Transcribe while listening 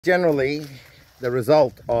Generally the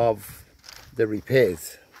result of the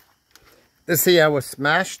repairs. This here was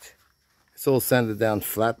smashed. It's all sanded down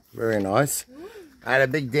flat, very nice. I had a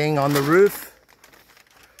big ding on the roof.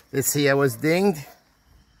 This here was dinged.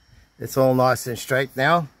 It's all nice and straight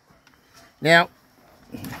now. Now,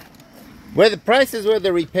 where the prices where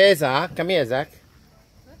the repairs are, come here Zach.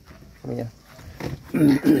 Come here.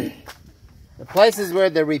 The places where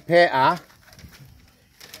the repair are,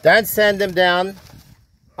 don't sand them down.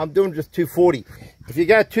 I'm doing just 240. If you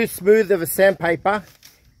go too smooth of a sandpaper,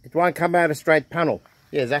 it won't come out a straight panel.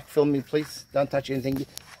 Yeah, Zach, film me please. Don't touch anything.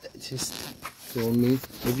 Just film me.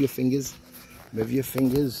 Move your fingers. Move your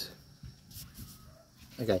fingers.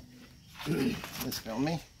 Okay. Let's film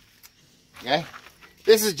me. Okay.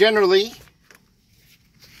 This is generally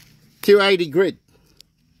 280 grit.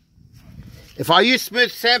 If I use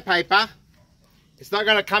smooth sandpaper, it's not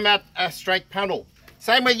going to come out a straight panel.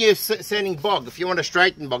 Same when you're sanding bog. If you want to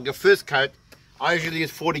straighten bog, your first coat, I usually use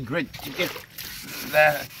 40 grit to get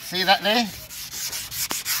the, see that there?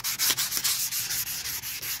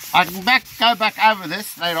 I can go back over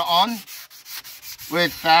this later on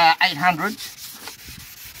with 800.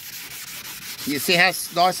 You see how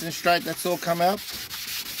nice and straight that's all come out?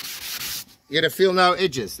 You gotta feel no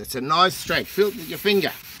edges. It's a nice straight. Feel it with your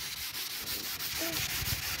finger.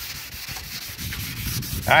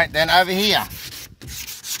 Alright, then over here.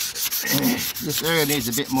 This area needs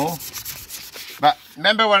a bit more. But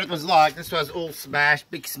remember what it was like. This was all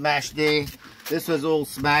smashed, big smash there. This was all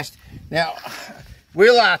smashed. Now,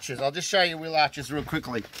 wheel arches. I'll just show you wheel arches real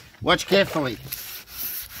quickly. Watch carefully.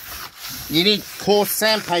 You need coarse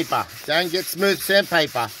sandpaper. Don't get smooth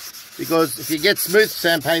sandpaper. Because if you get smooth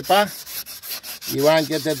sandpaper, you won't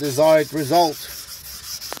get the desired result.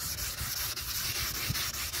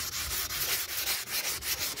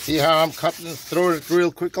 See how I'm cutting through it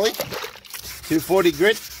real quickly? 240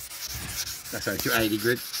 grit. Oh, sorry, 280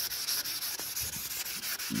 grit.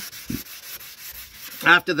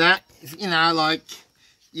 After that, you know, like,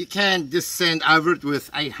 you can just sand over it with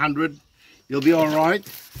 800. You'll be alright.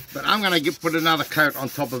 But I'm going to put another coat on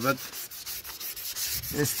top of it.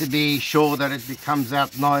 Just to be sure that it comes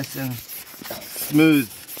out nice and smooth.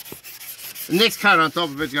 The next coat on top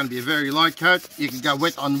of it is going to be a very light coat. You can go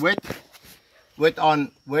wet on wet. Wet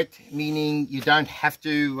on wet, meaning you don't have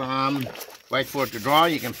to wait for it to dry.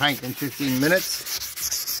 You can paint in 15 minutes.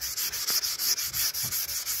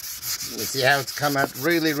 You see how it's come out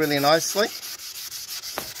really, really nicely.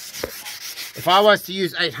 If I was to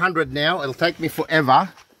use 800 now, it'll take me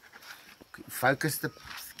forever. Focus the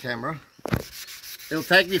camera. It'll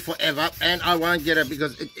take me forever, and I won't get it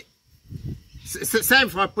because it's the same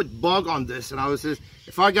if I put bog on this, and I was just,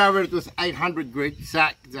 if I go over it with 800 grit,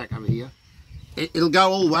 Zach over here. It'll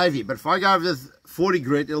go all wavy, but if I go over with 40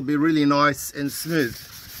 grit, it'll be really nice and smooth.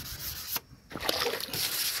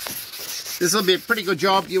 This will be a pretty good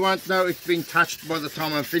job. You won't know it's been touched by the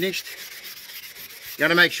time I'm finished. Got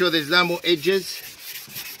to make sure there's no more edges.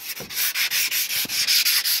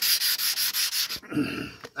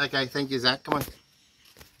 Okay, thank you, Zach. Come on.